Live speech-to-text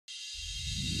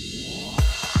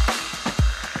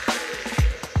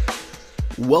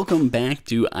Welcome back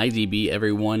to IDB,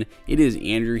 everyone. It is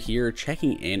Andrew here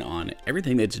checking in on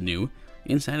everything that's new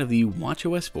inside of the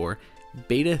watchOS 4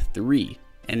 Beta 3.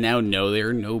 And now, no, there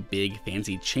are no big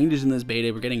fancy changes in this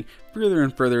beta. We're getting further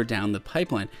and further down the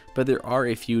pipeline, but there are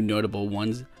a few notable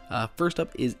ones. First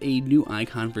up is a new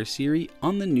icon for Siri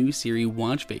on the new Siri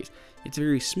watch face. It's a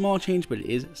very small change, but it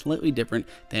is slightly different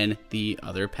than the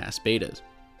other past betas.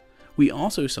 We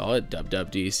also saw at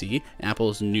WWDC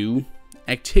Apple's new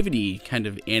activity kind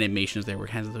of animations there where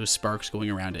it has those sparks going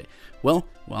around it. Well,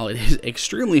 while it is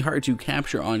extremely hard to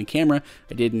capture on camera,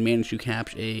 I did manage to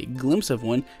capture a glimpse of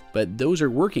one, but those are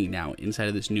working now inside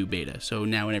of this new beta. So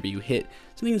now whenever you hit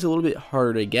something that's a little bit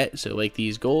harder to get, so like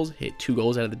these goals, hit 2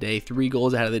 goals out of the day, 3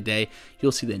 goals out of the day,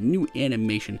 you'll see the new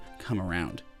animation come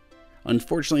around.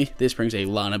 Unfortunately, this brings a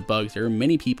lot of bugs. There are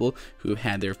many people who have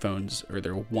had their phones or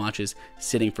their watches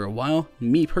sitting for a while.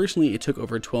 Me personally, it took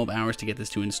over 12 hours to get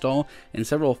this to install and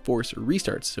several forced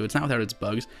restarts, so it's not without its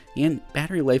bugs, and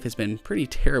battery life has been pretty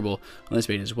terrible on this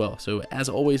beta as well. So as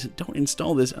always, don't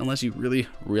install this unless you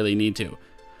really need to.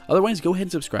 Otherwise, go ahead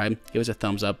and subscribe, give us a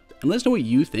thumbs up, and let us know what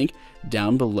you think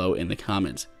down below in the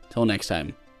comments. Till next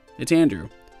time, it's Andrew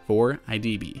for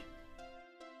IDB.